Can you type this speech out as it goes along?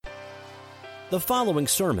The following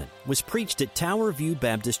sermon was preached at Tower View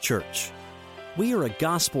Baptist Church. We are a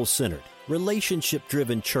gospel-centered,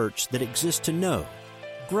 relationship-driven church that exists to know,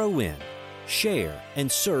 grow in, share, and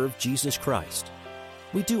serve Jesus Christ.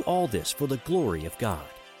 We do all this for the glory of God.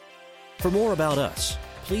 For more about us,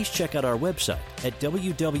 please check out our website at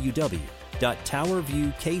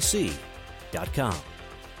www.towerviewkc.com.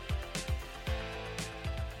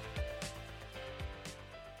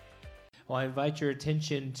 Well, I invite your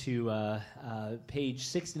attention to page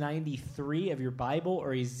 693 of your Bible,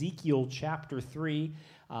 or Ezekiel chapter 3.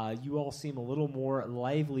 You all seem a little more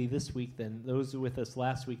lively this week than those with us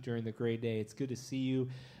last week during the Great Day. It's good to see you.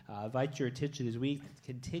 I invite your attention as we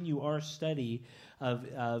continue our study of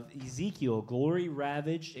Ezekiel, glory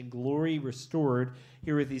ravaged and glory restored,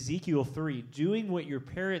 here with Ezekiel 3, doing what your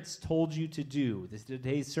parents told you to do.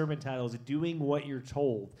 Today's sermon title is Doing What You're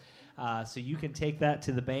Told. So you can take that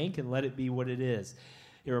to the bank and let it be what it is.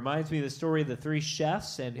 It reminds me of the story of the three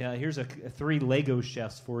chefs, and here's three Lego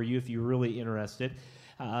chefs for you if you're really interested.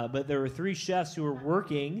 But there were three chefs who were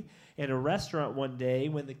working in a restaurant one day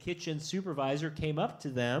when the kitchen supervisor came up to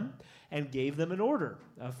them and gave them an order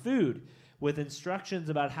of food with instructions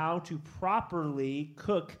about how to properly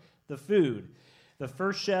cook the food. The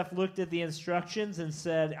first chef looked at the instructions and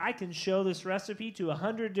said, I can show this recipe to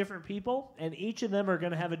 100 different people, and each of them are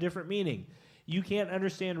going to have a different meaning. You can't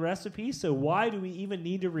understand recipes, so why do we even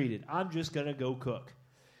need to read it? I'm just going to go cook.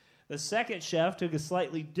 The second chef took a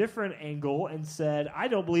slightly different angle and said, I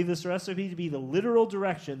don't believe this recipe to be the literal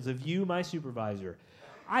directions of you, my supervisor.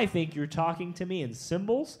 I think you're talking to me in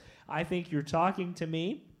symbols. I think you're talking to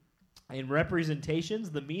me in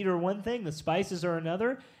representations. The meat are one thing, the spices are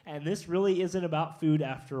another, and this really isn't about food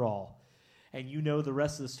after all. And you know the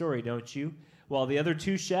rest of the story, don't you? While the other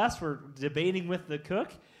two chefs were debating with the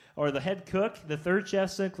cook, or the head cook, the third chef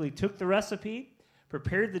simply took the recipe,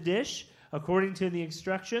 prepared the dish according to the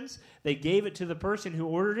instructions. They gave it to the person who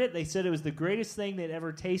ordered it. They said it was the greatest thing they'd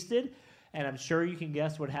ever tasted, and I'm sure you can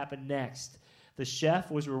guess what happened next. The chef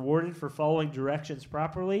was rewarded for following directions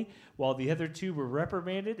properly, while the other two were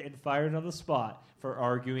reprimanded and fired on the spot for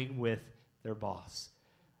arguing with their boss.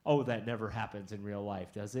 Oh, that never happens in real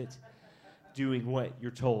life, does it? Doing what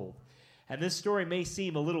you're told. And this story may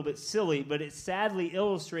seem a little bit silly, but it sadly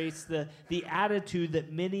illustrates the attitude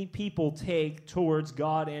that many people take towards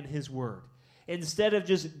God and His Word. Instead of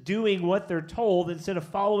just doing what they're told, instead of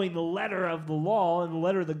following the letter of the law and the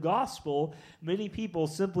letter of the gospel, many people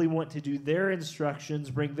simply want to do their instructions,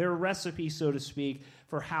 bring their recipe, so to speak,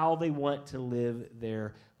 for how they want to live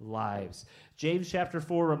their lives. James chapter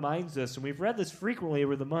 4 reminds us, and we've read this frequently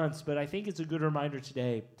over the months, but I think it's a good reminder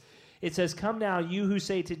today. It says, come now, you who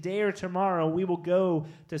say today or tomorrow we will go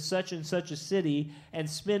to such and such a city and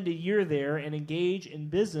spend a year there and engage in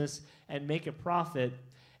business and make a profit.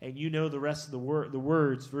 And you know the rest of the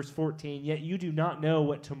words. Verse 14, yet you do not know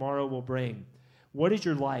what tomorrow will bring. What is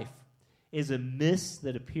your life? Is a mist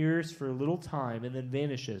that appears for a little time and then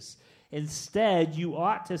vanishes. Instead, you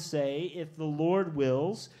ought to say, if the Lord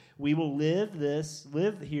wills, we will live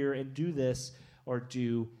here and do this or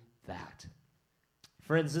do that.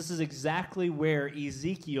 Friends, this is exactly where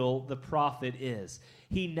Ezekiel the prophet is.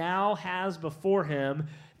 He now has before him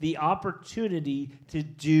the opportunity to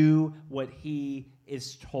do what he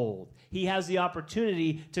is told. He has the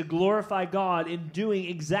opportunity to glorify God in doing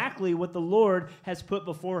exactly what the Lord has put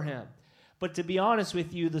before him. But to be honest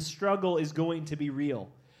with you, the struggle is going to be real,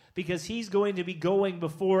 because he's going to be going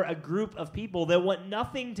before a group of people that want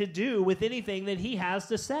nothing to do with anything that he has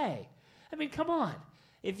to say. I mean, come on.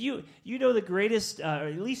 If you know the greatest, or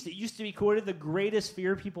at least it used to be quoted, the greatest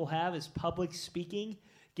fear people have is public speaking,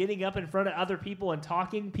 getting up in front of other people and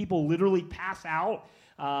talking. People literally pass out.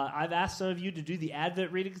 I've asked some of you to do the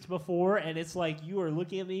Advent readings before, and it's like you are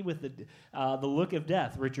looking at me with the look of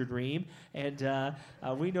death, Richard Ream. And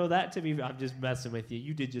we know that to be, I'm just messing with you.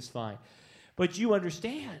 You did just fine. But you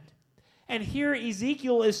understand. And here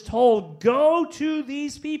Ezekiel is told, go to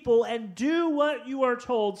these people and do what you are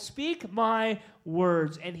told. Speak my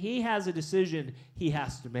words. And he has a decision he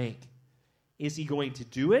has to make. Is he going to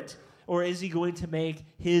do it, or is he going to make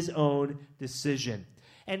his own decision?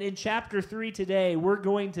 And in chapter 3 today, we're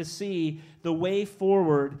going to see the way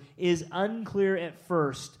forward is unclear at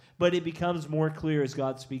first, but it becomes more clear as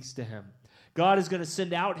God speaks to him. God is going to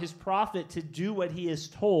send out his prophet to do what he is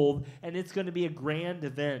told, and it's going to be a grand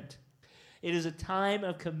event. It is a time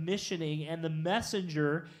of commissioning, and the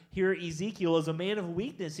messenger here, Ezekiel, is a man of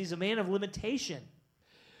weakness. He's a man of limitation.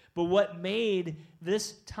 But what made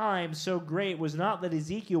this time so great was not that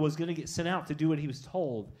Ezekiel was going to get sent out to do what he was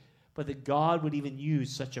told, but that God would even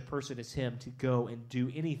use such a person as him to go and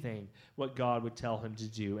do anything what God would tell him to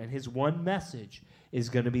do. And his one message is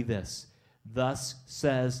going to be this: thus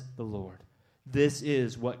says the Lord. This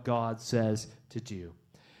is what God says to do.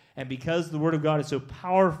 And because the Word of God is so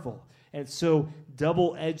powerful and so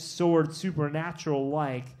double-edged sword,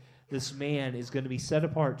 supernatural-like, this man is going to be set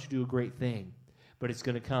apart to do a great thing, but it's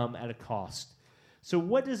going to come at a cost. So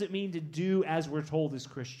what does it mean to do as we're told as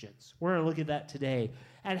Christians? We're going to look at that today.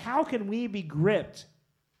 And how can we be gripped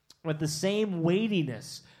with the same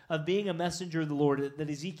weightiness of being a messenger of the Lord that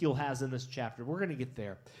Ezekiel has in this chapter? We're going to get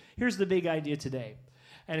there. Here's the big idea today,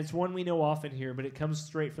 and it's one we know often here, but it comes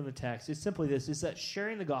straight from the text. It's simply this: is that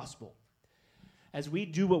sharing the gospel, as we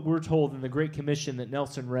do what we're told in the Great Commission that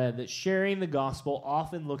Nelson read, that sharing the gospel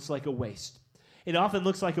often looks like a waste. It often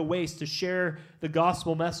looks like a waste to share the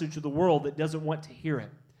gospel message with the world that doesn't want to hear it.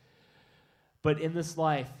 But in this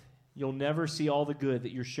life, you'll never see all the good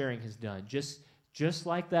that your sharing has done. Just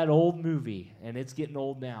like that old movie, and it's getting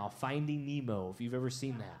old now, Finding Nemo, if you've ever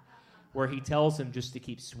seen that, where he tells him just to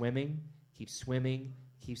keep swimming, keep swimming,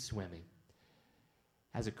 keep swimming.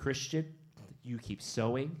 As a Christian, you keep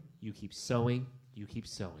sowing, you keep sowing, you keep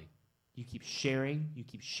sowing. You keep sharing, you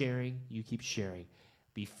keep sharing, you keep sharing.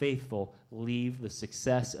 Be faithful. Leave the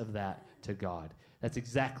success of that to God. That's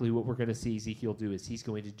exactly what we're going to see Ezekiel do, is he's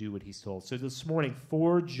going to do what he's told. So this morning,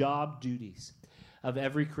 4 job duties of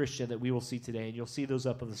every Christian that we will see today, and you'll see those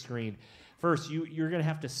up on the screen. First, you're going to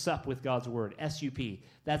have to sup with God's word, S-U-P.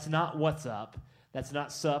 That's not what's up. That's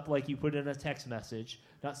not sup like you put in a text message.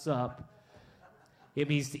 Not sup. It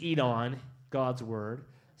means to eat on God's word.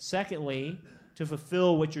 Secondly, to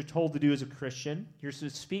fulfill what you're told to do as a Christian, you're to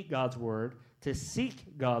speak God's word, to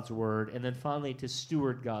seek God's word, and then finally to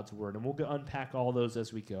steward God's word. And we'll unpack all those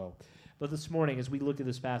as we go. But this morning, as we look at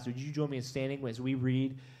this passage, would you join me in standing as we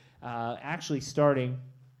read, actually starting,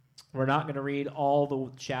 we're not going to read all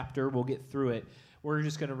the chapter, we'll get through it. We're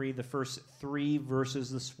just going to read the first 3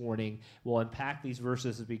 verses this morning. We'll unpack these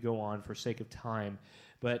verses as we go on for sake of time.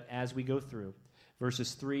 But as we go through,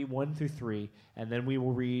 verses 1 through 3, and then we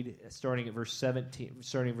will read starting at verse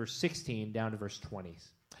 16 down to verse 20.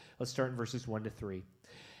 Let's start in verses 1 to 3.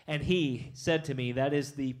 And he said to me, that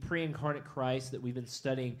is the pre-incarnate Christ that we've been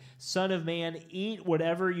studying, Son of man, eat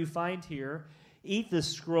whatever you find here. Eat this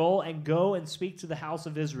scroll and go and speak to the house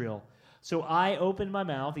of Israel. So I opened my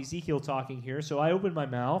mouth, Ezekiel talking here, so I opened my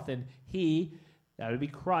mouth, and he, that would be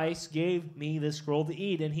Christ, gave me this scroll to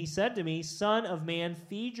eat. And he said to me, Son of man,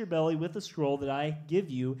 feed your belly with the scroll that I give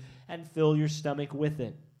you, and fill your stomach with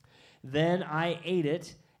it. Then I ate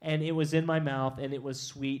it, and it was in my mouth, and it was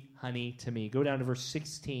sweet honey to me. Go down to verse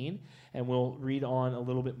 16, and we'll read on a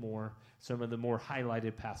little bit more, some of the more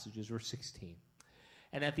highlighted passages, verse 16.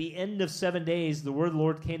 And at the end of 7 days, the word of the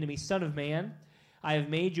Lord came to me, Son of man, I have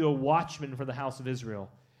made you a watchman for the house of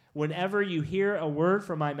Israel. Whenever you hear a word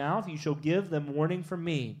from my mouth, you shall give them warning from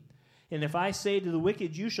me. And if I say to the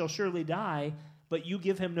wicked, you shall surely die, but you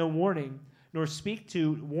give him no warning, nor speak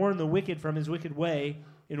to warn the wicked from his wicked way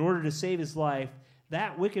in order to save his life,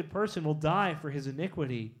 that wicked person will die for his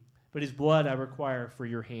iniquity, but his blood I require for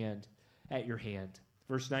your hand, at your hand.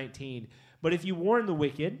 Verse 19, but if you warn the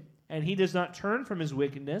wicked, and he does not turn from his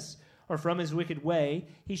wickedness or from his wicked way,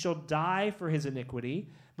 he shall die for his iniquity,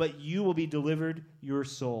 but you will be delivered your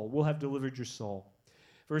soul. We'll have delivered your soul.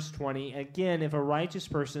 Verse 20, again, if a righteous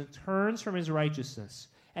person turns from his righteousness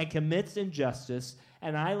and commits injustice,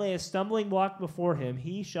 and I lay a stumbling block before him,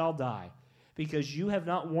 he shall die. Because you have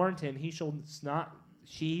not warned him, he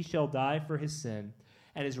shall die for his sin,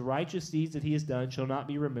 and his righteous deeds that he has done shall not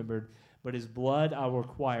be remembered, but his blood I will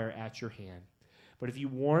require at your hand. But if you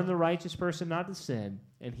warn the righteous person not to sin,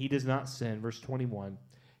 and he does not sin, verse 21,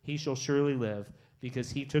 he shall surely live,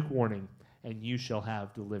 because he took warning, and you shall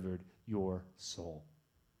have delivered your soul.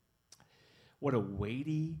 What a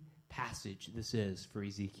weighty passage this is for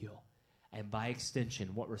Ezekiel. And by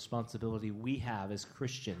extension, what responsibility we have as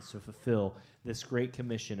Christians to fulfill this great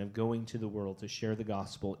commission of going to the world to share the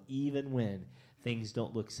gospel, even when things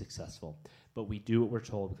don't look successful. But we do what we're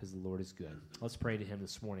told because the Lord is good. Let's pray to him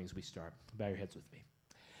this morning as we start. Bow your heads with me.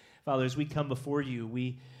 Father, as we come before you,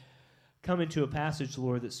 we come into a passage,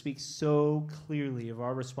 Lord, that speaks so clearly of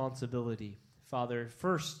our responsibility. Father,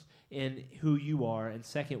 first in who you are, and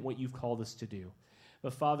second, what you've called us to do.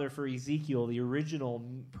 But Father, for Ezekiel, the original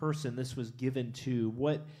person this was given to,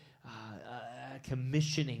 what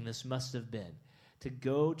commissioning this must have been. To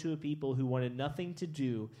go to a people who wanted nothing to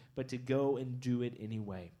do, but to go and do it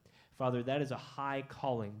anyway. Father, that is a high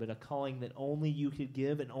calling, but a calling that only you could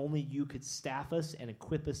give and only you could staff us and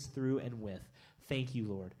equip us through and with. Thank you,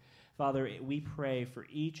 Lord. Father, we pray for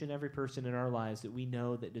each and every person in our lives that we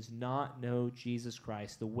know that does not know Jesus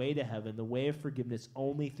Christ, the way to heaven, the way of forgiveness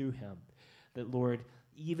only through him, that, Lord,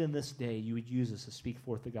 even this day you would use us to speak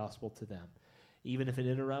forth the gospel to them. Even if it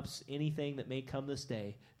interrupts anything that may come this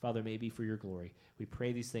day, Father, may it be for your glory. We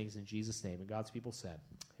pray these things in Jesus' name. And God's people said,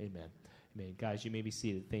 amen. Amen. Guys, you may be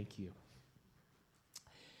seated. Thank you.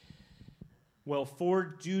 Well,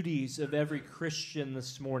 4 duties of every Christian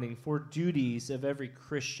this morning. 4 duties of every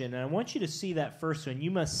Christian. And I want you to see that first one.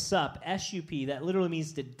 You must sup, S-U-P. That literally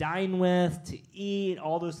means to dine with, to eat,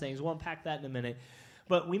 all those things. We'll unpack that in a minute.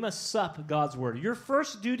 But we must sup God's word. Your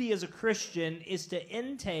first duty as a Christian is to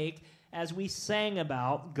intake, as we sang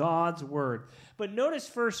about, God's word. But notice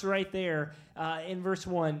first right there in verse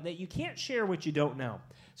 1 that you can't share what you don't know.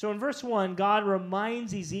 So in verse 1, God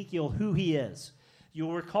reminds Ezekiel who he is.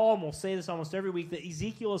 You'll recall, and we'll say this almost every week, that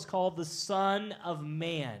Ezekiel is called the Son of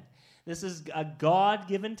Man. This is a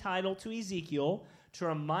God-given title to Ezekiel to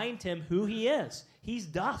remind him who he is. He's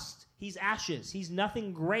dust. He's ashes. He's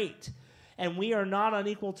nothing great. And we are not on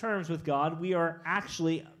equal terms with God. We are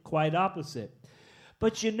actually quite opposite.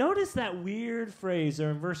 But you notice that weird phrase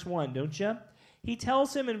there in verse 1, don't you? He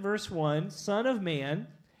tells him in verse 1, Son of man,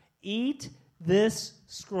 eat this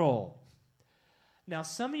scroll. Now,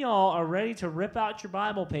 some of y'all are ready to rip out your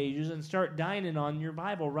Bible pages and start dining on your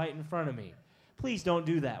Bible right in front of me. Please don't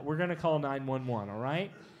do that. We're going to call 911, all right?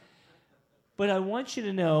 But I want you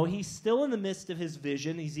to know he's still in the midst of his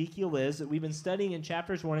vision, Ezekiel is, that we've been studying in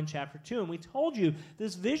chapters 1 and chapter 2. And we told you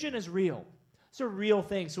this vision is real. It's a real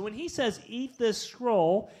thing. So when he says, eat this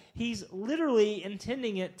scroll, he's literally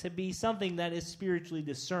intending it to be something that is spiritually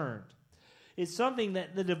discerned. It's something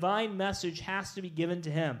that the divine message has to be given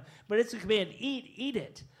to him. But it's a command, eat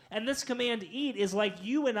it. And this command, eat, is like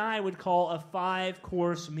you and I would call a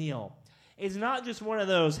 5-course meal. It's not just one of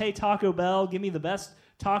those, hey, Taco Bell, give me the best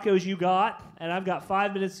tacos you got, and I've got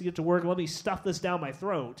 5 minutes to get to work, let me stuff this down my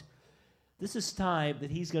throat. This is time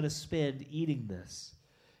that he's going to spend eating this.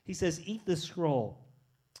 He says, eat the scroll.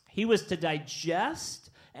 He was to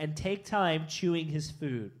digest and take time chewing his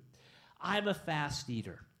food. I'm a fast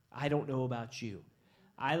eater. I don't know about you.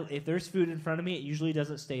 If there's food in front of me, it usually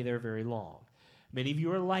doesn't stay there very long. Many of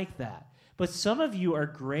you are like that. But some of you are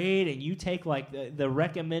great, and you take like the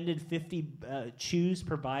recommended 50 chews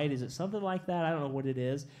per bite. Is it something like that? I don't know what it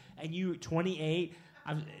is. And you, 28.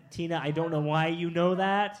 Tina, I don't know why you know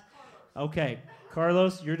that. Okay,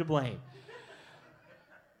 Carlos, you're to blame.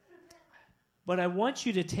 But I want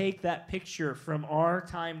you to take that picture from our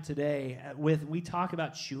time today. We talk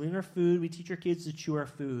about chewing our food. We teach our kids to chew our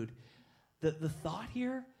food. The thought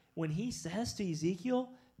here, when he says to Ezekiel,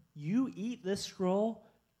 you eat this scroll,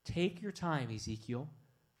 take your time, Ezekiel.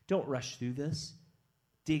 Don't rush through this.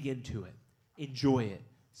 Dig into it. Enjoy it.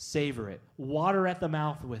 Savor it. Water at the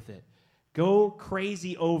mouth with it. Go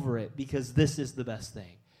crazy over it because this is the best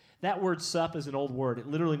thing. That word sup is an old word. It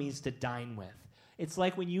literally means to dine with. It's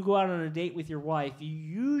like when you go out on a date with your wife, you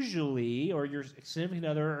usually, or your significant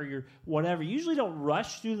other, or your whatever, you usually don't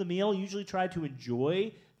rush through the meal. You usually try to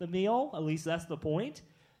enjoy the meal. At least that's the point.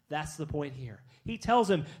 That's the point here. He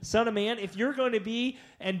tells him, Son of man, if you're going to be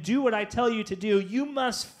and do what I tell you to do, you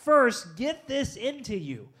must first get this into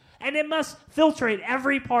you. And it must filtrate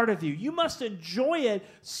every part of you. You must enjoy it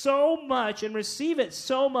so much and receive it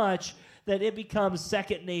so much that it becomes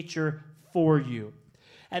second nature for you.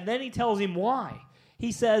 And then he tells him why.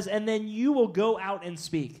 He says, and then you will go out and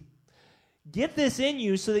speak. Get this in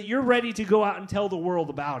you so that you're ready to go out and tell the world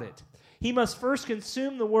about it. He must first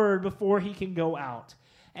consume the word before he can go out.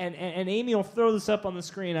 And Amy will throw this up on the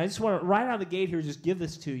screen. I just want to, right out of the gate here, just give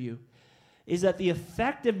this to you, is that the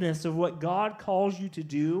effectiveness of what God calls you to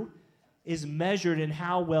do is measured in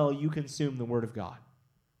how well you consume the Word of God.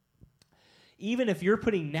 Even if you're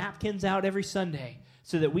putting napkins out every Sunday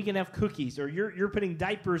so that we can have cookies, or you're putting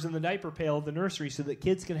diapers in the diaper pail of the nursery so that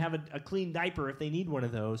kids can have a clean diaper if they need one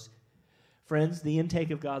of those, friends, the intake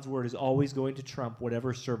of God's Word is always going to trump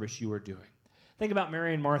whatever service you are doing. Think about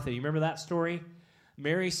Mary and Martha. You remember that story?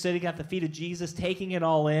 Mary's sitting at the feet of Jesus, taking it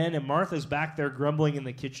all in, and Martha's back there grumbling in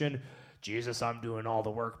the kitchen, Jesus, I'm doing all the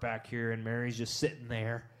work back here, and Mary's just sitting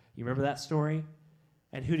there. You remember that story?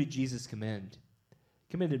 And who did Jesus commend?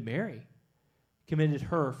 Commended Mary. Commended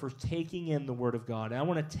her for taking in the Word of God. And I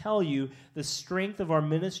want to tell you, the strength of our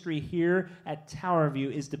ministry here at Tower View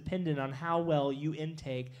is dependent on how well you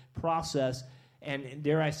intake, process, and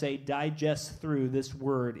dare I say, digest through this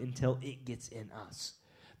Word until it gets in us.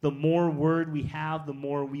 The more Word we have, the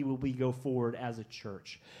more we will go forward as a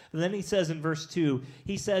church. And then he says in verse 2,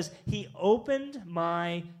 he says, He opened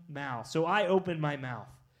my mouth. So I opened my mouth,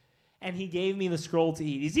 and He gave me the scroll to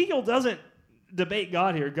eat. Ezekiel doesn't debate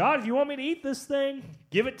God here. God, if you want me to eat this thing,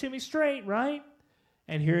 give it to me straight, right?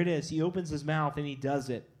 And here it is. He opens his mouth and he does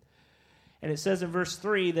it. And it says in verse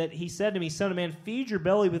 3 that he said to me, Son of man, feed your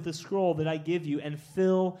belly with the scroll that I give you and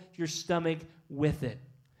fill your stomach with it.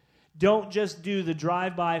 Don't just do the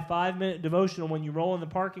drive-by 5-minute devotional when you roll in the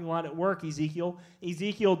parking lot at work, Ezekiel.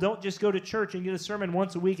 Ezekiel, don't just go to church and get a sermon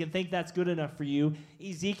once a week and think that's good enough for you.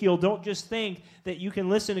 Ezekiel, don't just think that you can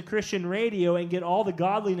listen to Christian radio and get all the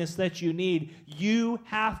godliness that you need. You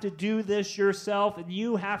have to do this yourself, and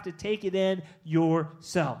you have to take it in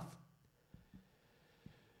yourself.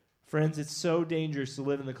 Friends, it's so dangerous to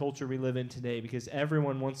live in the culture we live in today because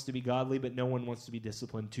everyone wants to be godly, but no one wants to be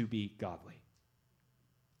disciplined to be godly.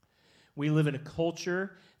 We live in a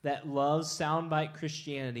culture that loves soundbite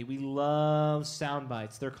Christianity. We love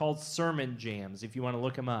soundbites. They're called sermon jams, if you want to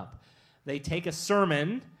look them up. They take a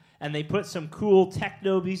sermon and they put some cool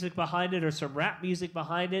techno music behind it or some rap music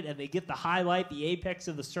behind it, and they get the highlight, the apex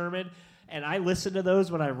of the sermon. And I listen to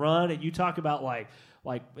those when I run, and you talk about like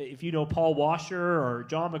if you know Paul Washer or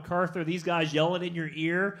John MacArthur, these guys yelling in your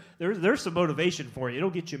ear, there's some motivation for you. It'll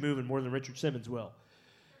get you moving more than Richard Simmons will.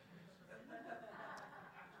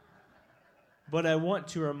 But I want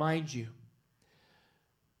to remind you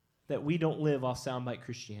that we don't live off soundbite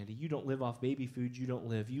Christianity. You don't live off baby food. You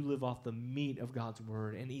live off the meat of God's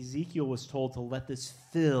word. And Ezekiel was told to let this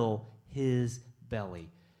fill his belly.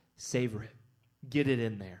 Savor it. Get it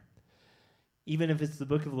in there. Even if it's the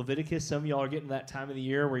book of Leviticus, some of y'all are getting that time of the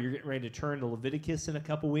year where you're getting ready to turn to Leviticus in a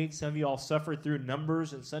couple weeks. Some of y'all suffered through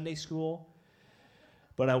Numbers in Sunday school.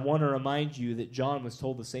 But I want to remind you that John was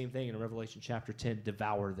told the same thing in Revelation chapter 10.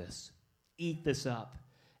 Devour this. Eat this up.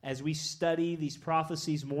 As we study these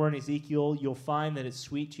prophecies more in Ezekiel, you'll find that it's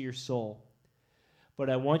sweet to your soul. But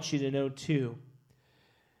I want you to know, too,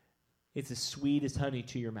 it's as sweet as honey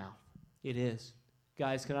to your mouth. It is.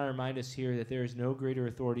 Guys, can I remind us here that there is no greater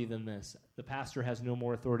authority than this? The pastor has no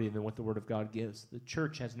more authority than what the Word of God gives. The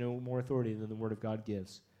church has no more authority than the Word of God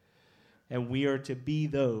gives. And we are to be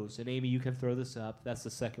those, and Amy, you can throw this up. That's the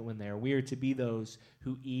second one there. We are to be those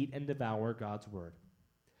who eat and devour God's Word.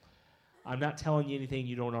 I'm not telling you anything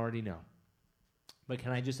you don't already know. But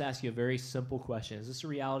can I just ask you a very simple question? Is this a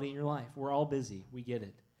reality in your life? We're all busy. We get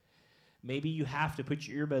it. Maybe you have to put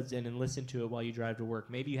your earbuds in and listen to it while you drive to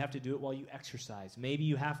work. Maybe you have to do it while you exercise. Maybe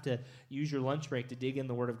you have to use your lunch break to dig in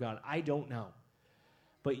the Word of God. I don't know.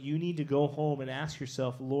 But you need to go home and ask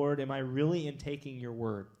yourself, Lord, am I really intaking your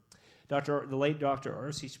Word? The late Dr.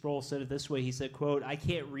 R.C. Sproul said it this way. He said, quote, I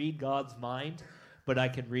can't read God's mind, but I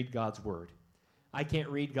can read God's Word. I can't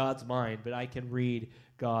read God's mind, but I can read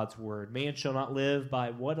God's word. Man shall not live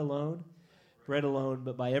by what alone? Bread alone,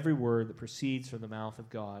 but by every word that proceeds from the mouth of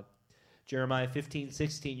God. Jeremiah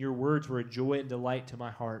 15:16, your words were a joy and delight to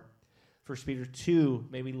my heart. 1 Peter 2,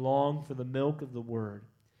 may we long for the milk of the word.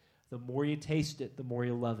 The more you taste it, the more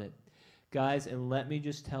you love it. Guys, and let me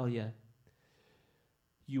just tell you,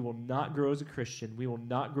 you will not grow as a Christian. We will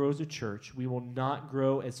not grow as a church. We will not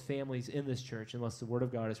grow as families in this church unless the Word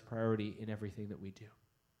of God is priority in everything that we do.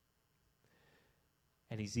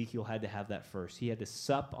 And Ezekiel had to have that first. He had to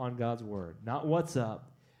sup on God's Word. Not what's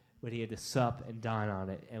up, but he had to sup and dine on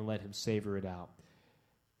it and let him savor it out.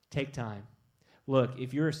 Take time. Look,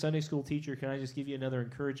 if you're a Sunday school teacher, can I just give you another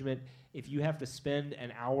encouragement? If you have to spend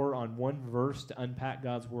an hour on one verse to unpack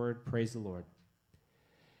God's Word, praise the Lord.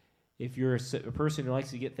 If you're a person who likes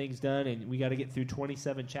to get things done, and we got to get through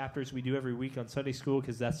 27 chapters we do every week on Sunday school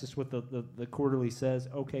because that's just what the quarterly says,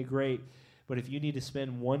 okay, great. But if you need to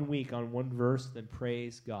spend 1 week on one verse, then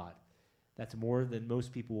praise God. That's more than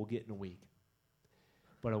most people will get in a week.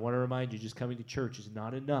 But I want to remind you, just coming to church is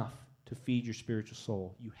not enough to feed your spiritual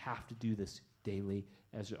soul. You have to do this daily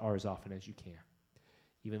or as often as you can,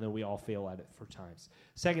 even though we all fail at it for times.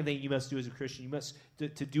 Second thing you must do as a Christian, you must, to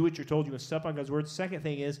do what you're told, you must sup on God's word. Second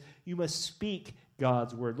thing is, you must speak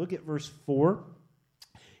God's word. Look at verse 4.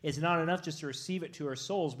 It's not enough just to receive it to our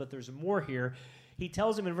souls, but there's more here. He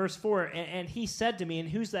tells him in verse 4, and he said to me, and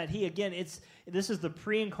who's that he? Again, this is the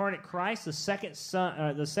pre-incarnate Christ, the second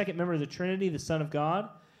member of the Trinity, the Son of God.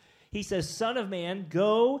 He says, Son of man,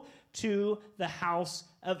 go to the house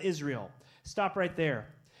of Israel. Stop right there.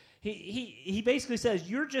 He basically says,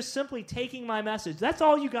 you're just simply taking my message. That's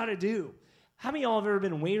all you got to do. How many of y'all have ever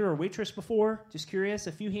been a waiter or waitress before? Just curious.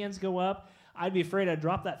 A few hands go up. I'd be afraid I'd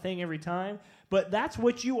drop that thing every time. But that's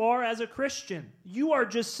what you are as a Christian. You are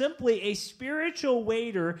just simply a spiritual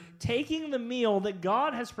waiter taking the meal that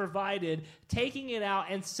God has provided, taking it out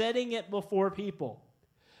and setting it before people.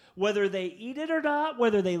 Whether they eat it or not,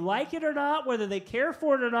 whether they like it or not, whether they care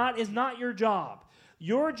for it or not, is not your job.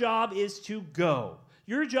 Your job is to go.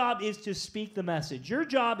 Your job is to speak the message. Your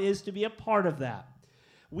job is to be a part of that.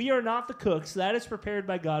 We are not the cooks. That is prepared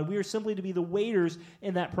by God. We are simply to be the waiters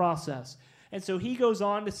in that process. And so he goes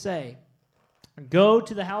on to say, go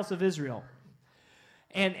to the house of Israel.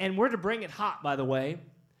 And we're to bring it hot, by the way.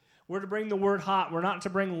 We're to bring the word hot. We're not to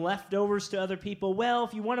bring leftovers to other people. Well,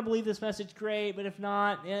 if you want to believe this message, great. But if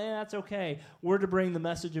not, that's okay. We're to bring the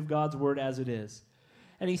message of God's word as it is.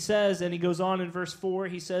 And he says, and he goes on in verse 4,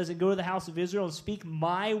 he says, and go to the house of Israel and speak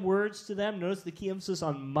my words to them. Notice the key emphasis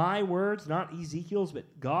on my words, not Ezekiel's, but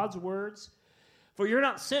God's words. For you're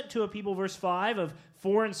not sent to a people, verse 5, of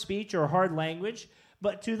foreign speech or hard language,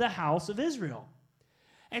 but to the house of Israel.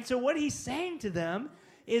 And so what he's saying to them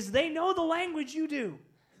is they know the language you do.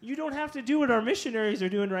 You don't have to do what our missionaries are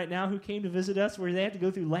doing right now who came to visit us where they have to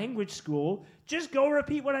go through language school. Just go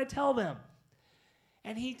repeat what I tell them.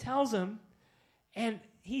 And he tells them, and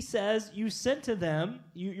he says, you sent to them,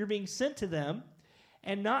 you're being sent to them,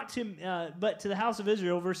 and not to, but to the house of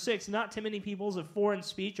Israel, verse 6, not to many peoples of foreign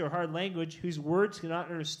speech or hard language whose words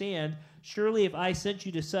cannot understand. Surely if I sent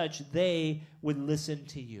you to such, they would listen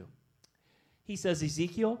to you. He says,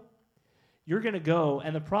 Ezekiel, you're going to go,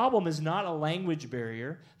 and the problem is not a language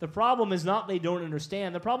barrier. The problem is not they don't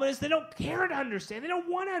understand. The problem is they don't care to understand. They don't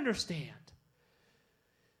want to understand.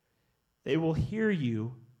 They will hear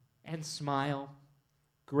you and smile.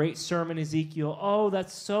 Great sermon, Ezekiel. Oh,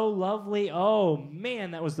 that's so lovely. Oh,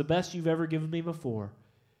 man, that was the best you've ever given me before.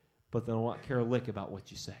 But they'll not care a lick about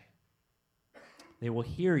what you say. They will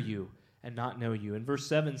hear you and not know you. And verse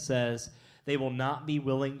 7 says, they will not be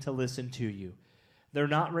willing to listen to you. They're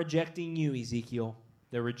not rejecting you, Ezekiel.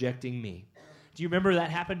 They're rejecting me. Do you remember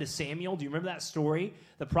that happened to Samuel? Do you remember that story?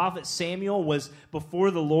 The prophet Samuel was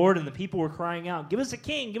before the Lord, and the people were crying out, give us a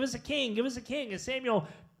king, give us a king, give us a king. And Samuel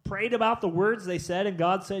prayed about the words they said, and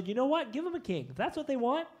God said, you know what? Give them a king. If that's what they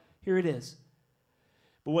want, here it is.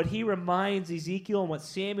 But what he reminds Ezekiel and what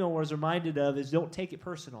Samuel was reminded of is don't take it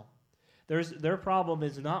personal. Their problem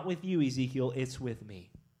is not with you, Ezekiel, it's with me.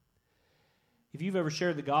 If you've ever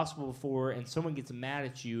shared the gospel before and someone gets mad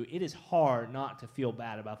at you, it is hard not to feel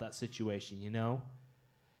bad about that situation, you know?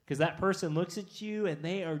 Because that person looks at you and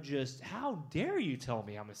they are just, how dare you tell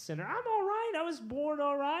me I'm a sinner? I'm all right. I was born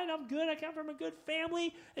all right. I'm good. I come from a good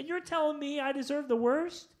family. And you're telling me I deserve the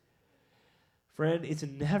worst? Friend, it's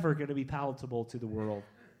never going to be palatable to the world.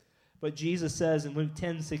 But Jesus says in Luke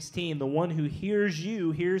 10:16, the one who hears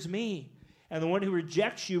you hears me. And the one who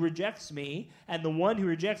rejects you rejects me. And the one who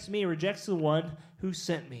rejects me rejects the one who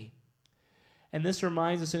sent me. And this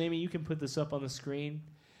reminds us, and Amy, you can put this up on the screen,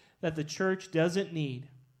 that the church doesn't need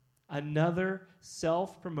another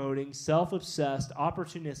self-promoting, self-obsessed,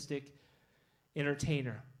 opportunistic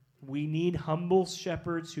entertainer. We need humble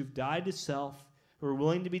shepherds who've died to self, who are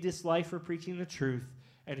willing to be disliked for preaching the truth,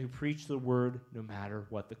 and who preach the word no matter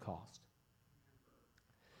what the cost.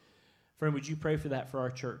 Friend, would you pray for that for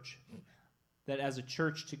our church? That as a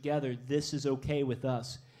church together, this is okay with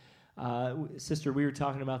us. Sister, we were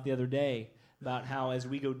talking about the other day about how as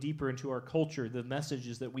we go deeper into our culture, the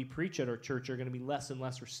messages that we preach at our church are going to be less and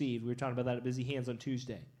less received. We were talking about that at Busy Hands on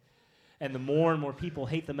Tuesday. And the more and more people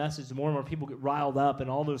hate the message, the more and more people get riled up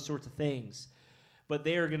and all those sorts of things. But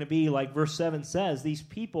they are going to be, like verse 7 says, these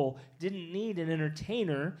people didn't need an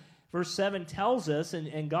entertainer. Verse 7 tells us,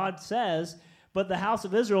 and God says, but the house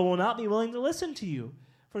of Israel will not be willing to listen to you.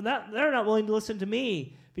 For that, they're not willing to listen to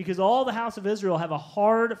me, because all the house of Israel have a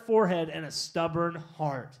hard forehead and a stubborn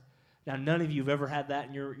heart. Now, none of you have ever had that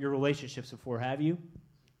in your relationships before, have you?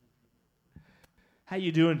 How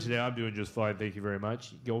you doing today? I'm doing just fine, thank you very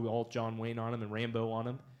much. You go all John Wayne on him and Rambo on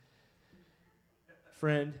him.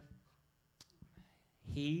 Friend,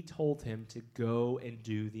 he told him to go and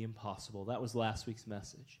do the impossible. That was last week's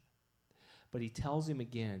message. But he tells him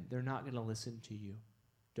again, they're not going to listen to you.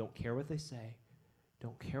 Don't care what they say.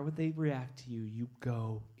 Don't care what they react to you. You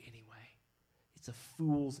go anyway. It's a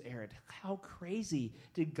fool's errand. How crazy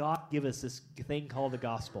did God give us this thing called the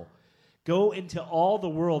gospel? Go into all the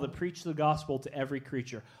world and preach the gospel to every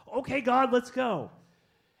creature. Okay, God, let's go.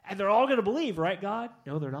 And they're all going to believe, right, God?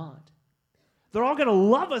 No, they're not. They're all going to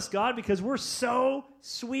love us, God, because we're so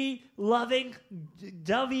sweet, loving,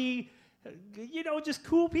 dovey, just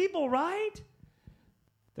cool people, right?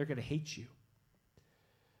 They're going to hate you.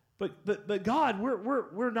 But God,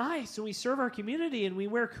 we're nice, and we serve our community, and we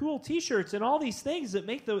wear cool T-shirts and all these things that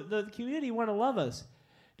make the community want to love us.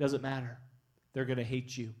 Doesn't matter. They're going to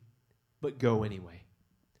hate you, but go anyway.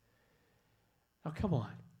 Now, come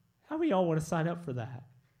on. How many of y'all want to sign up for that?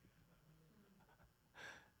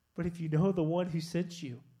 But if you know the one who sent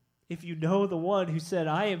you, if you know the one who said,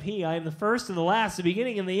 I am he, I am the first and the last, the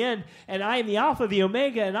beginning and the end, and I am the Alpha, the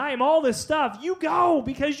Omega, and I am all this stuff, you go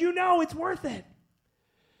because you know it's worth it.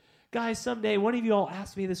 Guys, someday, one of you all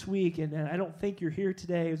asked me this week, and I don't think you're here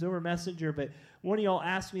today, it was over Messenger, but one of you all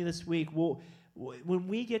asked me this week, when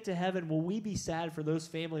we get to heaven, will we be sad for those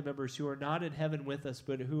family members who are not in heaven with us,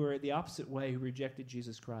 but who are the opposite way, who rejected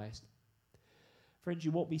Jesus Christ? Friends,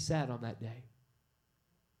 you won't be sad on that day.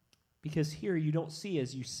 Because here you don't see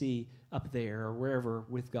as you see up there or wherever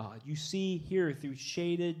with God. You see here through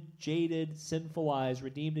shaded, jaded, sinful eyes,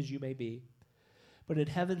 redeemed as you may be. But in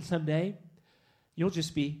heaven someday, you'll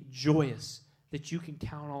just be joyous that you can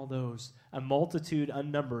count all those, a multitude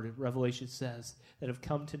unnumbered, Revelation says, that have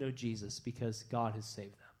come to know Jesus because God has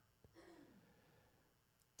saved them.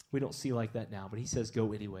 We don't see like that now, but he says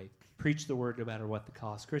go anyway. Preach the word no matter what the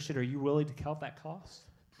cost. Christian, are you willing to count that cost?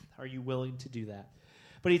 Are you willing to do that?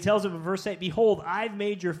 But he tells him in verse 8, behold, I've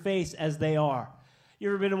made your face as they are. You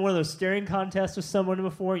ever been in one of those staring contests with someone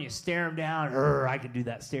before? You stare them down. I can do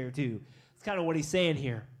that stare too. That's kind of what he's saying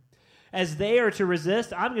here. As they are to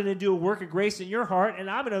resist, I'm going to do a work of grace in your heart, and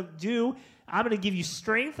I'm going to give you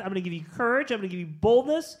strength. I'm going to give you courage. I'm going to give you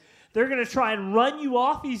boldness. They're going to try and run you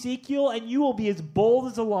off, Ezekiel, and you will be as bold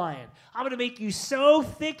as a lion. I'm going to make you so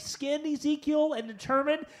thick-skinned, Ezekiel, and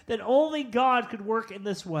determined that only God could work in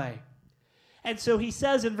this way. And so he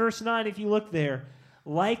says in verse 9, if you look there,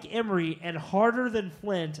 like emery and harder than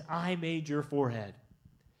flint, I made your forehead.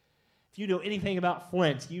 If you know anything about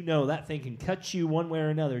flint, you know that thing can cut you one way or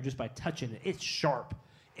another just by touching it. It's sharp.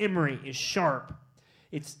 Emery is sharp.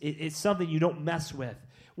 It's something you don't mess with.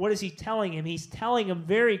 What is he telling him? He's telling him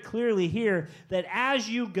very clearly here that as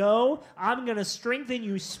you go, I'm going to strengthen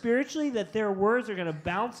you spiritually, that their words are going to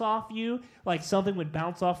bounce off you like something would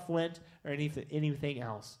bounce off flint or anything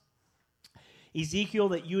else. Ezekiel,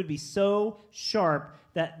 that you would be so sharp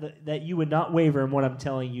that you would not waver in what I'm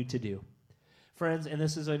telling you to do. Friends, and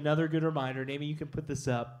this is another good reminder, maybe you can put this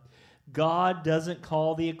up. God doesn't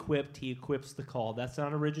call the equipped, he equips the called. That's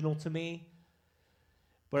not original to me.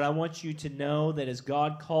 But I want you to know that as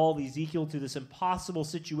God called Ezekiel to this impossible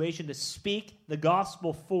situation to speak the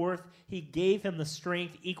gospel forth, he gave him the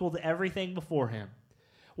strength equal to everything before him.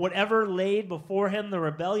 Whatever laid before him, the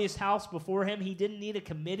rebellious house before him, he didn't need a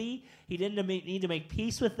committee. He didn't need to make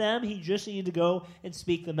peace with them. He just needed to go and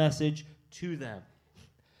speak the message to them.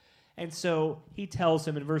 And so he tells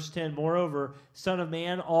him in verse 10, moreover, Son of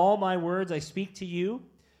man, all my words I speak to you,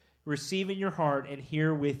 receive in your heart and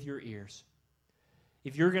hear with your ears.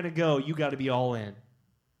 If you're going to go, you got to be all in.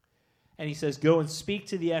 And he says, go and speak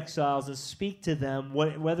to the exiles and speak to them,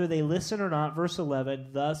 whether they listen or not. Verse 11,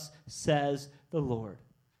 thus says the Lord.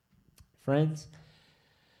 Friends,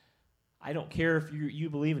 I don't care if you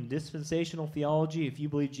believe in dispensational theology, if you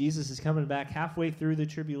believe Jesus is coming back halfway through the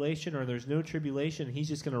tribulation or there's no tribulation, he's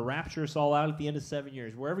just going to rapture us all out at the end of 7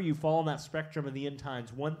 years. Wherever you fall on that spectrum of the end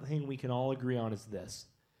times, one thing we can all agree on is this.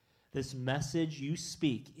 This message you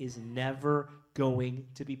speak is never going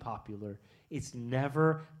to be popular. It's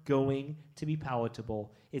never going to be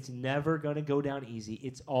palatable. It's never going to go down easy.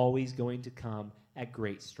 It's always going to come at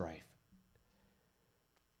great strife.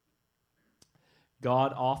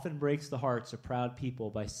 God often breaks the hearts of proud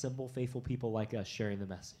people by simple, faithful people like us sharing the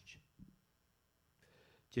message.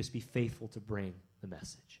 Just be faithful to bring the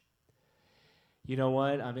message. You know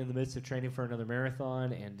what? I'm in the midst of training for another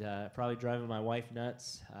marathon and probably driving my wife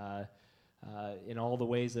nuts in all the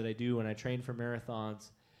ways that I do when I train for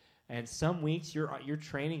marathons. And some weeks your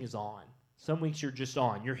training is on. Some weeks you're just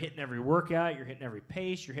on. You're hitting every workout. You're hitting every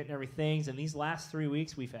pace. You're hitting everything. And these last 3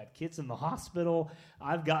 weeks, we've had kids in the hospital.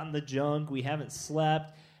 I've gotten the junk. We haven't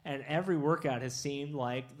slept. And every workout has seemed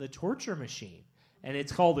like the torture machine. And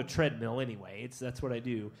it's called a treadmill anyway. That's what I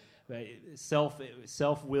do.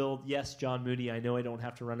 Self-willed. Yes, John Moody, I know I don't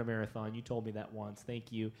have to run a marathon. You told me that once.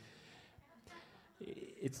 Thank you.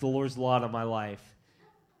 It's the Lord's lot on my life.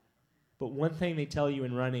 But one thing they tell you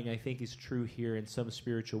in running, I think, is true here in some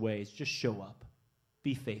spiritual ways. Just show up.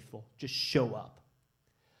 Be faithful. Just show up.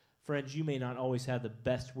 Friends, you may not always have the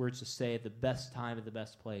best words to say at the best time, at the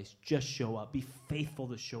best place. Just show up. Be faithful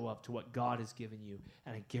to show up to what God has given you,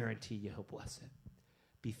 and I guarantee you He'll bless it.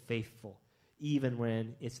 Be faithful, even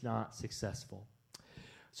when it's not successful.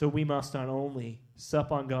 So we must not only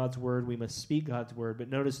sup on God's word, we must speak God's word, but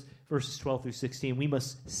notice verses 12 through 16, we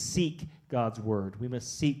must seek God's word. We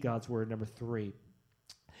must seek God's word, number 3.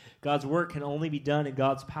 God's work can only be done in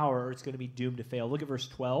God's power or it's going to be doomed to fail. Look at verse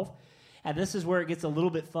 12, and this is where it gets a little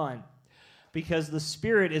bit fun because the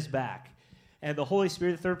Spirit is back, and the Holy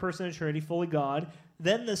Spirit, the third person of the Trinity, fully God.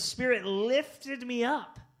 Then the Spirit lifted me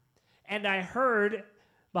up, and I heard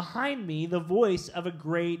behind me the voice of a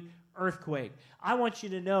great earthquake. I want you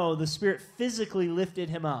to know the Spirit physically lifted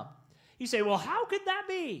him up. You say, well, how could that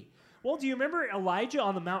be? Well, do you remember Elijah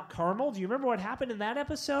on the Mount Carmel? Do you remember what happened in that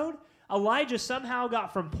episode? Elijah somehow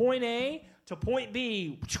got from point A to point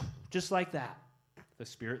B, just like that. The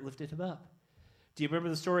Spirit lifted him up. Do you remember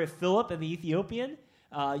the story of Philip and the Ethiopian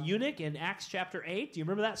eunuch in Acts chapter 8? Do you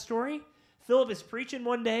remember that story? Philip is preaching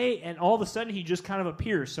one day, and all of a sudden he just kind of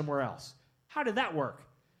appears somewhere else. How did that work?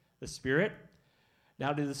 The Spirit.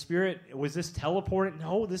 Now, did the Spirit, was this teleported?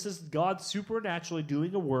 No, this is God supernaturally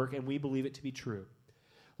doing a work, and we believe it to be true.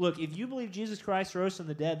 Look, if you believe Jesus Christ rose from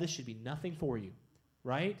the dead, this should be nothing for you,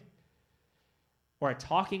 right? Or a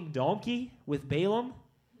talking donkey with Balaam.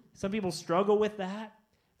 Some people struggle with that.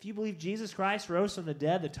 If you believe Jesus Christ rose from the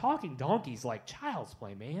dead, the talking donkey's like child's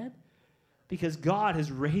play, man. Because God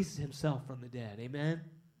has raised himself from the dead. Amen?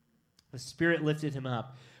 The Spirit lifted him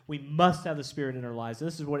up. We must have the Spirit in our lives.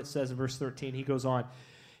 This is what it says in verse 13. He goes on.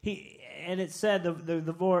 And it said,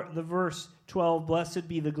 the verse 12, blessed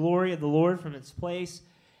be the glory of the Lord from its place.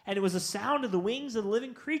 And it was the sound of the wings of the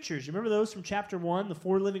living creatures. You remember those from chapter 1, the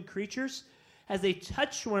 4 living creatures? As they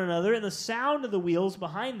touched one another, and the sound of the wheels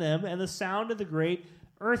behind them, and the sound of the great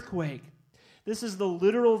earthquake. This is the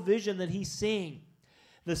literal vision that he's seeing.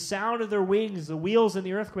 The sound of their wings, the wheels, and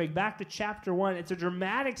the earthquake. Back to chapter 1. It's a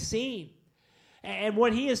dramatic scene. And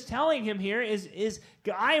what he is telling him here is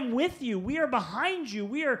I am with you. We are behind you.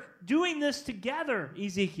 We are doing this together,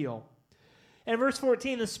 Ezekiel. And verse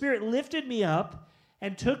 14, the Spirit lifted me up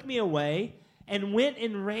and took me away and went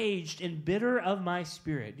enraged and bitter of my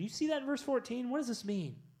spirit. Do you see that in verse 14? What does this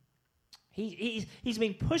mean? He's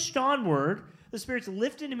being pushed onward. The Spirit's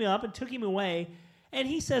lifted him up and took him away. And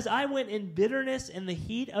he says, I went in bitterness in the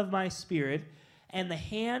heat of my spirit, and the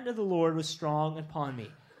hand of the Lord was strong upon me.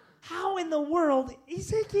 How in the world,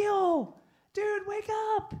 Ezekiel? Dude, wake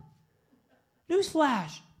up.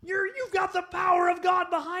 Newsflash. You've got the power of God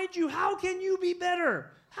behind you. How can you be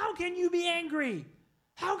bitter? How can you be angry?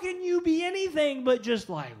 How can you be anything but just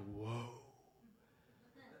like, whoa?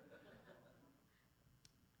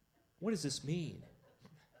 What does this mean?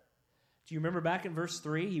 Do you remember back in verse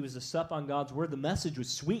 3, he was to sup on God's word. The message was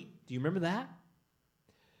sweet. Do you remember that?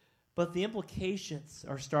 But the implications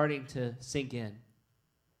are starting to sink in.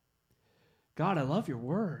 God, I love your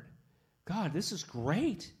word. God, this is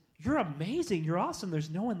great. You're amazing. You're awesome. There's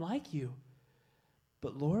no one like you.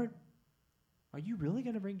 But Lord, are you really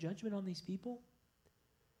going to bring judgment on these people?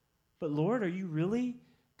 But Lord, are you really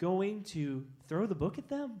going to throw the book at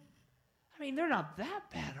them? I mean, they're not that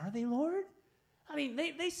bad, are they, Lord? I mean,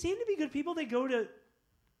 they seem to be good people. They go to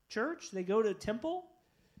church. They go to temple.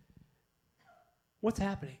 What's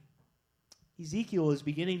happening? Ezekiel is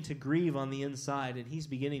beginning to grieve on the inside, and he's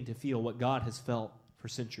beginning to feel what God has felt for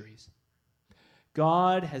centuries.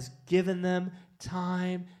 God has given them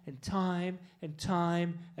time and time and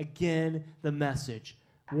time again the message.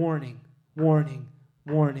 Warning, warning,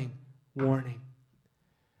 warning, warning.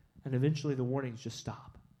 And eventually the warnings just stop.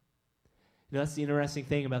 You know, that's the interesting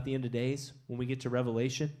thing about the end of days when we get to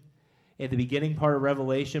Revelation. At the beginning part of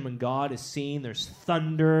Revelation, when God is seen, there's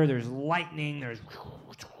thunder, there's lightning, there's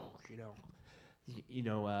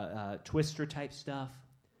twister type stuff.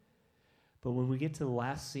 But when we get to the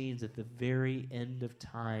last scenes at the very end of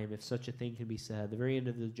time, if such a thing can be said, the very end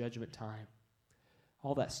of the judgment time,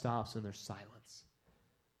 all that stops and there's silence.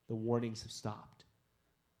 The warnings have stopped.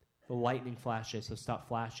 The lightning flashes have stopped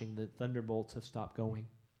flashing. The thunderbolts have stopped going.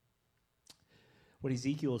 What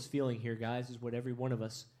Ezekiel is feeling here, guys, is what every one of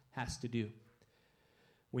us has to do.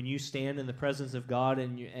 When you stand in the presence of God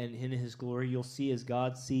and in his glory, you'll see as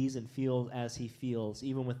God sees and feels as he feels,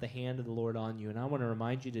 even with the hand of the Lord on you. And I want to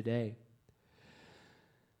remind you today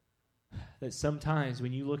that sometimes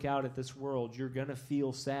when you look out at this world, you're going to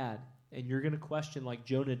feel sad. And you're going to question like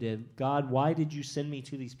Jonah did, God, why did you send me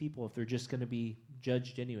to these people if they're just going to be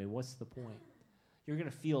judged anyway? What's the point? You're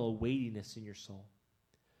going to feel a weightiness in your soul.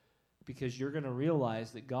 Because you're going to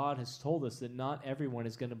realize that God has told us that not everyone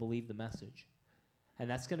is going to believe the message. And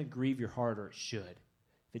that's going to grieve your heart, or it should.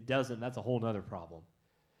 If it doesn't, that's a whole other problem.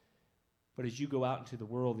 But as you go out into the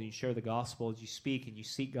world and you share the gospel, as you speak and you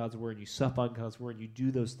seek God's word and you sup on God's word and you do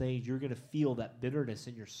those things, you're going to feel that bitterness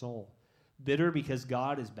in your soul. Bitter because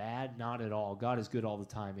God is bad? Not at all. God is good all the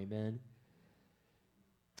time. Amen?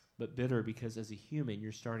 But bitter because as a human,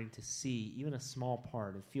 you're starting to see even a small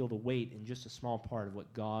part and feel the weight in just a small part of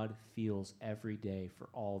what God feels every day for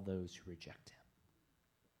all those who reject him.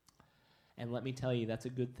 And let me tell you, that's a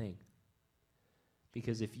good thing.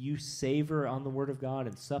 Because if you savor on the word of God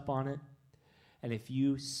and sup on it, And if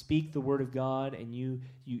you speak the word of God and you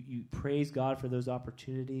praise God for those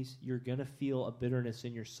opportunities, you're going to feel a bitterness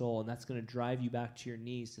in your soul, and that's going to drive you back to your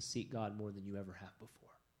knees to seek God more than you ever have before.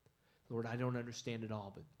 Lord, I don't understand it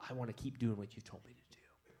all, but I want to keep doing what you told me to do.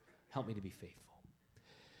 Help me to be faithful.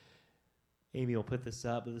 Amy will put this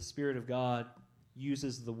up, but the Spirit of God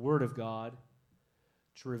uses the Word of God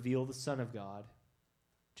to reveal the Son of God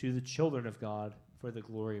to the children of God for the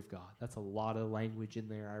glory of God. That's a lot of language in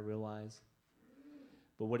there, I realize.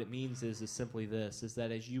 But what it means is simply this, is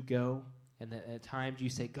that as you go, and that at times you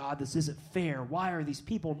say, God, this isn't fair. Why are these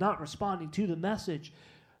people not responding to the message?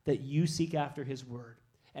 That you seek after His Word.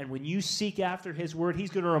 And when you seek after His Word,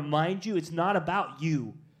 He's going to remind you it's not about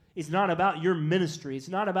you. It's not about your ministry. It's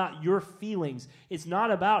not about your feelings. It's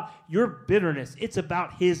not about your bitterness. It's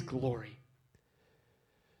about His glory.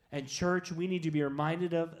 And church, we need to be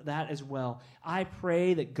reminded of that as well. I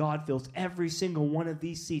pray that God fills every single one of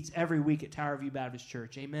these seats every week at Tower View Baptist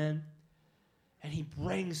Church. Amen? And He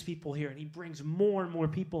brings people here, and He brings more and more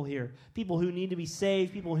people here. People who need to be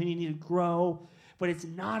saved, people who need to grow. But it's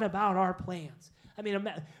not about our plans. I mean,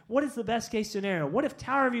 what is the best case scenario? What if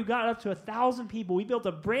Tower View got up to 1,000 people? We built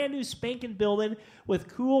a brand new spanking building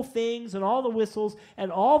with cool things and all the whistles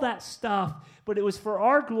and all that stuff, but it was for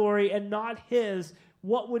our glory and not His.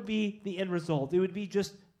 What would be the end result? It would be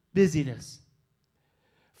just busyness.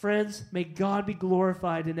 Friends, may God be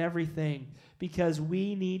glorified in everything, because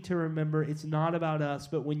we need to remember it's not about us,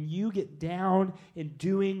 but when you get down in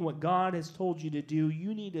doing what God has told you to do,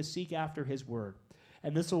 you need to seek after His Word.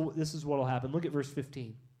 And this is what will happen. Look at verse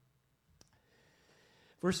 15.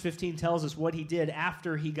 Verse 15 tells us what he did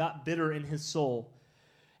after he got bitter in his soul.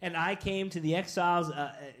 And I came to the exiles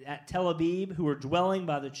at Tel Abib, who were dwelling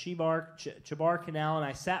by the Chebar Canal, and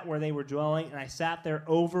I sat where they were dwelling, and I sat there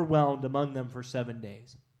overwhelmed among them for 7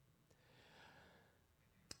 days.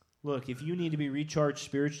 Look, if you need to be recharged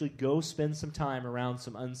spiritually, go spend some time around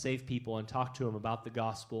some unsaved people and talk to them about the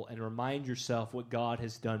gospel and remind yourself what God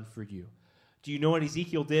has done for you. Do you know what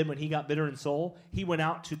Ezekiel did when he got bitter in soul? He went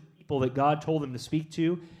out to people that God told him to speak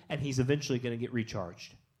to, and he's eventually going to get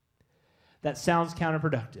recharged. That sounds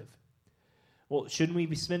counterproductive. Well, shouldn't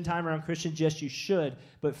we spend time around Christians? Yes, you should.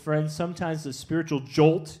 But friends, sometimes the spiritual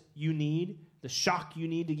jolt you need, the shock you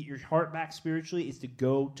need to get your heart back spiritually, is to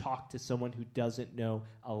go talk to someone who doesn't know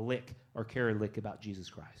a lick or care a lick about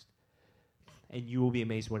Jesus Christ. And you will be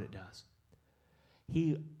amazed what it does.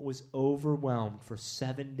 He was overwhelmed for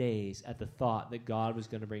 7 days at the thought that God was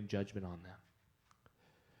going to bring judgment on them.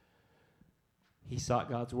 He sought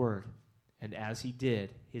God's word, and as he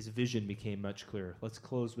did, his vision became much clearer. Let's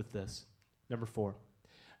close with this. Number 4.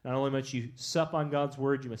 Not only must you sup on God's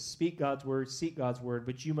word, you must speak God's word, seek God's word,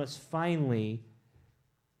 but you must finally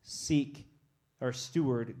seek or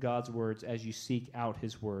steward God's words as you seek out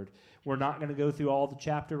his word. We're not going to go through all the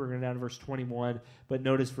chapter. We're going to go down to verse 21, but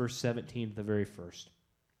notice verse 17 at the very first.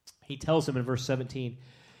 He tells him in verse 17,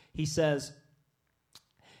 he says,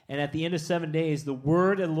 and at the end of 7 days, the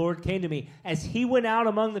word of the Lord came to me. As he went out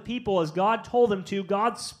among the people, as God told him to,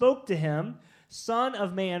 God spoke to him, Son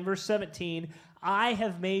of man, verse 17, I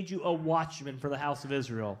have made you a watchman for the house of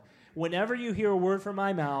Israel. Whenever you hear a word from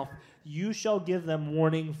my mouth, you shall give them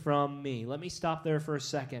warning from me. Let me stop there for a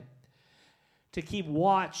second. To keep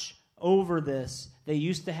watch over this, they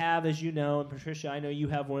used to have, as you know, and Patricia, I know you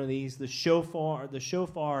have one of these, the shofar,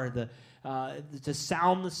 to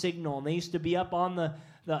sound the signal. And they used to be up on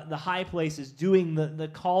the high places doing the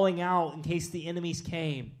calling out in case the enemies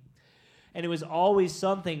came. And it was always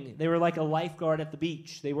something. They were like a lifeguard at the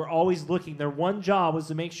beach. They were always looking. Their one job was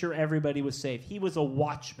to make sure everybody was safe. He was a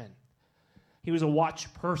watchman. He was a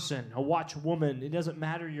watch person, a watch woman. It doesn't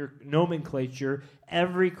matter your nomenclature.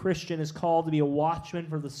 Every Christian is called to be a watchman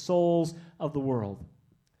for the souls of the world.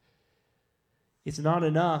 It's not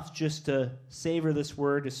enough just to savor this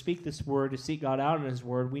word, to speak this word, to seek God out in his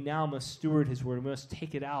word. We now must steward his word. We must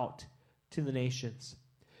take it out to the nations.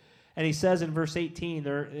 And he says in verse 18,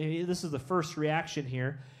 this is the first reaction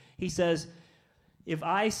here. He says, if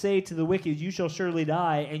I say to the wicked, you shall surely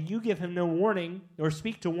die, and you give him no warning, or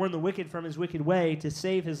speak to warn the wicked from his wicked way to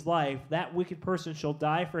save his life, that wicked person shall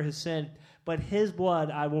die for his sin, but his blood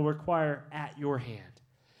I will require at your hand.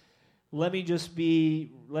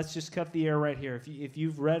 Let's just cut the air right here. If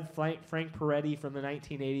you've read Frank Peretti from the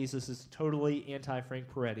 1980s, this is totally anti-Frank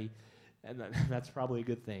Peretti, and that's probably a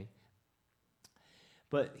good thing.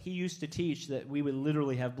 But he used to teach that we would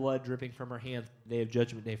literally have blood dripping from our hands on the day of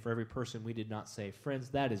Judgment Day for every person we did not save. Friends,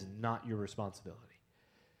 that is not your responsibility.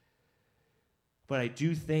 But I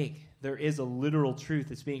do think there is a literal truth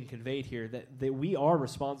that's being conveyed here that we are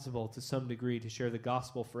responsible to some degree to share the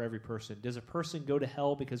gospel for every person. Does a person go to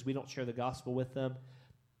hell because we don't share the gospel with them?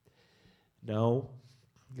 No.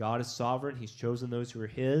 God is sovereign. He's chosen those who are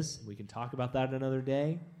his. We can talk about that another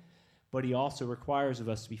day. But he also requires of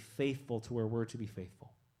us to be faithful to where we're to be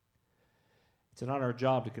faithful. It's not our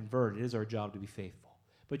job to convert. It is our job to be faithful.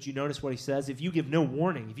 But you notice what he says? If you give no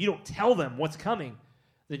warning, if you don't tell them what's coming,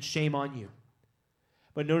 then shame on you.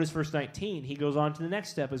 But notice verse 19. He goes on to the next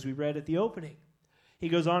step as we read at the opening. He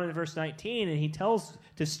goes on in verse 19 and he tells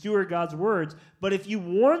to steward God's words, but if you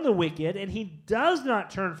warn the wicked and he does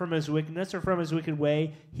not turn from his wickedness or from his wicked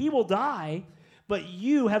way, he will die, but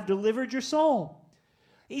you have delivered your soul.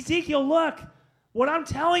 Ezekiel, look, what I'm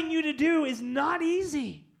telling you to do is not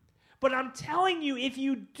easy. But I'm telling you, if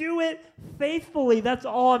you do it faithfully, that's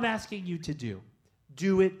all I'm asking you to do.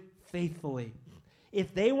 Do it faithfully.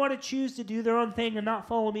 If they want to choose to do their own thing and not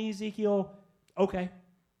follow me, Ezekiel, okay.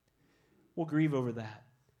 We'll grieve over that.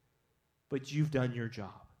 But you've done your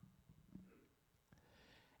job.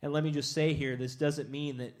 And let me just say here, this doesn't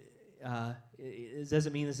mean that it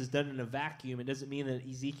doesn't mean this is done in a vacuum. It doesn't mean that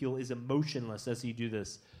Ezekiel is emotionless as he do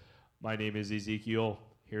this. My name is Ezekiel.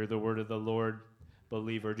 Hear the word of the Lord.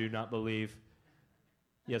 Believe or do not believe.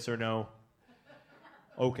 Yes or no?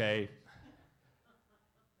 Okay.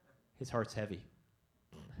 His heart's heavy.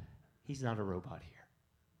 He's not a robot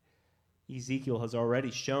here. Ezekiel has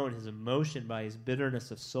already shown his emotion by his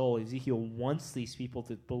bitterness of soul. Ezekiel wants these people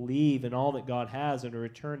to believe in all that God has and to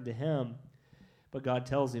return to him. But God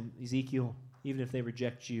tells him, Ezekiel, even if they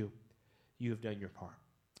reject you, you have done your part.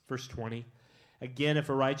 Verse 20, again, if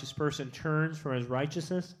a righteous person turns from his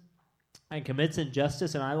righteousness and commits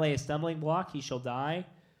injustice, and I lay a stumbling block, he shall die.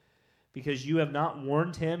 Because you have not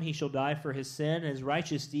warned him, he shall die for his sin. And his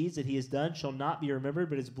righteous deeds that he has done shall not be remembered,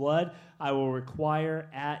 but his blood I will require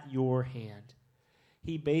at your hand.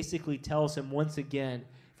 He basically tells him once again,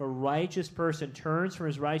 if a righteous person turns from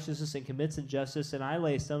his righteousness and commits injustice, and I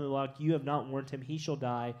lay a stumbling block, you have not warned him, he shall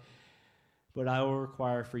die, but I will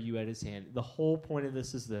require for you at his hand. The whole point of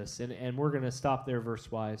this is this, and we're going to stop there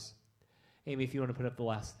verse-wise. Amy, if you want to put up the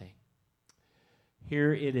last thing.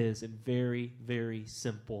 Here it is in very, very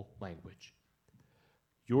simple language.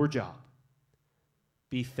 Your job,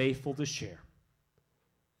 be faithful to share.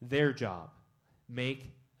 Their job,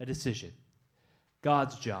 make a decision.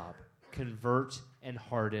 God's job, convert and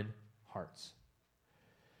harden hearts.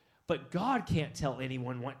 But God can't tell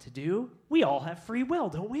anyone what to do. We all have free will,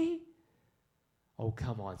 don't we? Oh,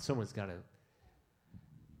 come on. Someone's got to.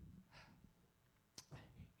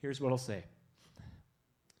 Here's what I'll say.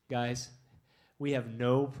 Guys, we have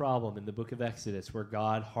no problem in the book of Exodus where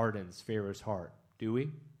God hardens Pharaoh's heart, do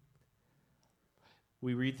we?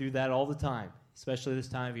 We read through that all the time, especially this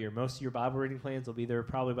time of year. Most of your Bible reading plans will be there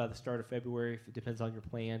probably by the start of February, if it depends on your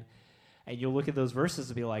plan. And you'll look at those verses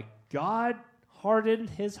and be like, God hardened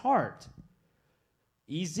his heart.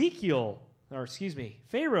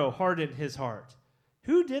 Pharaoh hardened his heart.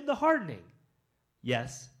 Who did the hardening?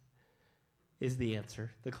 Yes, is the answer.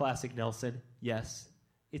 The classic Nelson, yes,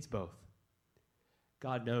 it's both.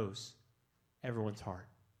 God knows everyone's heart.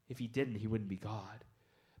 If he didn't, he wouldn't be God.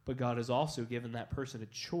 But God has also given that person a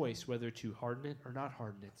choice whether to harden it or not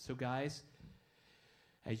harden it. So guys,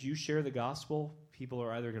 as you share the gospel, people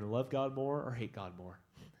are either going to love God more or hate God more.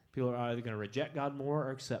 People are either going to reject God more or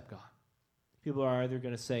accept God. People are either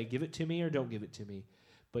going to say, give it to me or don't give it to me.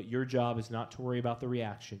 But your job is not to worry about the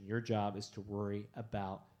reaction. Your job is to worry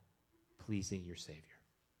about pleasing your Savior.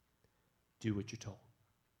 Do what you're told.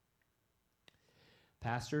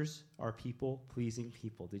 Pastors are people-pleasing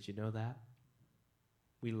people. Did you know that?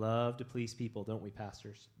 We love to please people, don't we,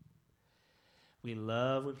 pastors? We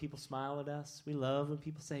love when people smile at us. We love when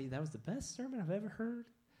people say, that was the best sermon I've ever heard.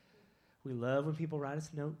 We love when people write us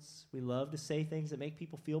notes. We love to say things that make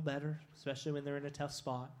people feel better, especially when they're in a tough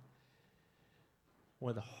spot. One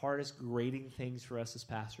of the hardest grating things for us as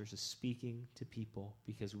pastors is speaking to people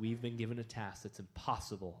because we've been given a task that's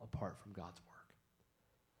impossible apart from God's word.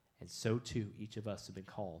 And so, too, each of us have been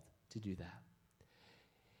called to do that.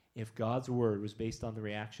 If God's word was based on the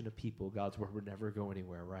reaction of people, God's word would never go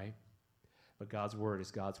anywhere, right? But God's word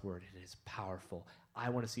is God's word, and it is powerful.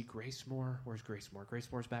 I want to see Grace Moore. Where's Grace Moore? Grace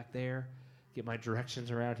Moore's back there. Get my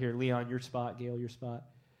directions around here. Leon, your spot. Gail, your spot.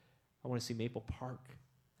 I want to see Maple Park.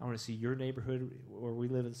 I want to see your neighborhood where we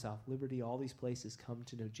live in South Liberty. All these places come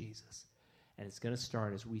to know Jesus. And it's going to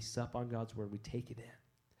start as we sup on God's word. We take it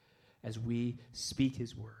in. As we speak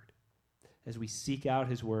his word. As we seek out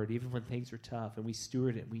his word, even when things are tough, and we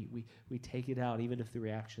steward it, we take it out, even if the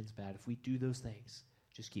reaction's bad. If we do those things,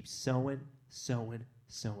 just keep sowing,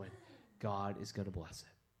 God is going to bless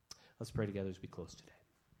it. Let's pray together as we close today.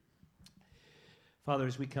 Father,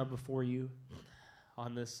 as we come before you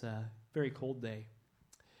on this very cold day,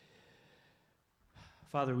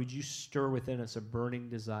 Father, would you stir within us a burning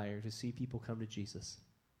desire to see people come to Jesus?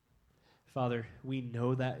 Father, we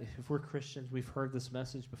know that if we're Christians, we've heard this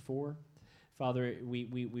message before. Father,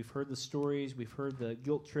 we've heard the stories, we've heard the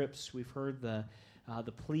guilt trips, we've heard the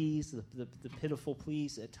pleas, the pitiful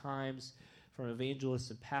pleas at times from evangelists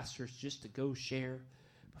and pastors just to go share.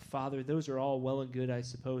 But Father, those are all well and good, I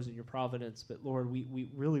suppose, in your providence. But Lord, we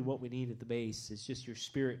really what we need at the base is just your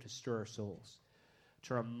Spirit to stir our souls,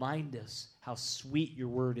 to remind us how sweet your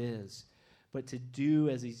word is, but to do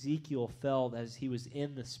as Ezekiel felt as he was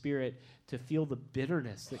in the Spirit, to feel the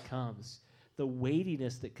bitterness that comes, the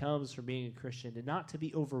weightiness that comes from being a Christian, and not to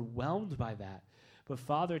be overwhelmed by that, but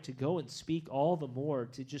Father, to go and speak all the more,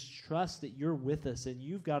 to just trust that you're with us and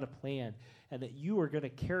you've got a plan and that you are going to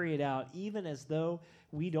carry it out, even as though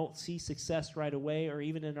we don't see success right away or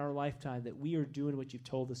even in our lifetime, that we are doing what you've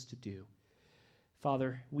told us to do.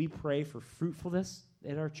 Father, we pray for fruitfulness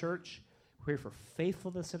in our church. We pray for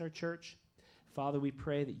faithfulness in our church. Father, we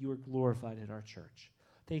pray that you are glorified in our church.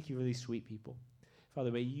 Thank you for these sweet people.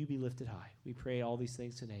 Father, may you be lifted high. We pray all these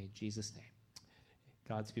things today in Jesus' name.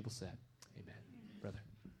 God's people said, amen. Brother.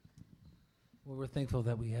 Well, we're thankful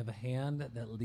that we have a hand that leads